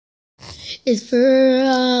It's for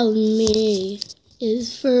all me,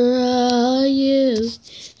 it's for all you.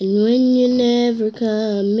 And when you're never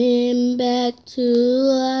coming back to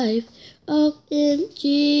life,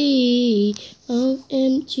 OMG,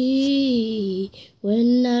 OMG.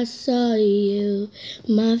 When I saw you,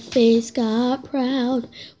 my face got proud.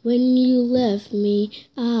 When you left me,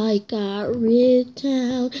 I got rid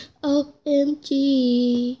down.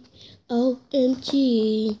 OMG,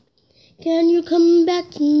 OMG. Can you come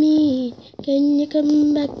back to me? Can you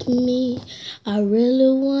come back to me? I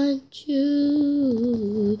really want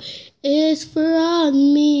you. It's for all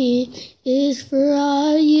me, it's for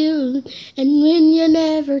all you. And when you're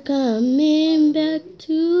never coming back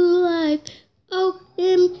to life,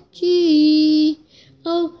 OMG,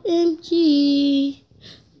 OMG.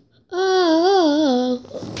 Oh,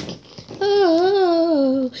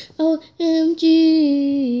 oh,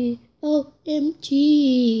 OMG, OMG.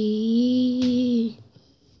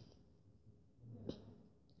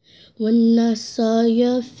 When I saw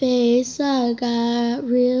your face, I got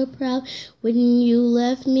real proud. When you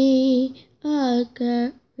left me, I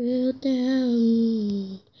got real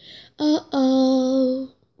down. Uh-oh,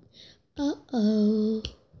 uh-oh.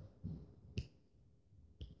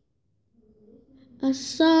 I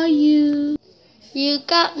saw you, you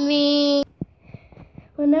got me.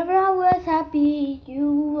 Whenever I was happy,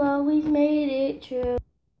 you always made it true.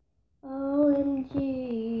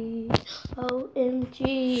 OMG, OMG.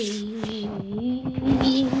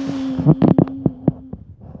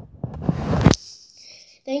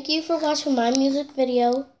 Thank you for watching my music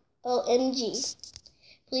video, OMG.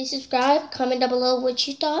 Please subscribe, comment down below what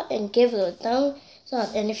you thought, and give it a thumbs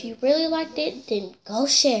up. And if you really liked it, then go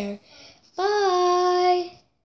share. Bye.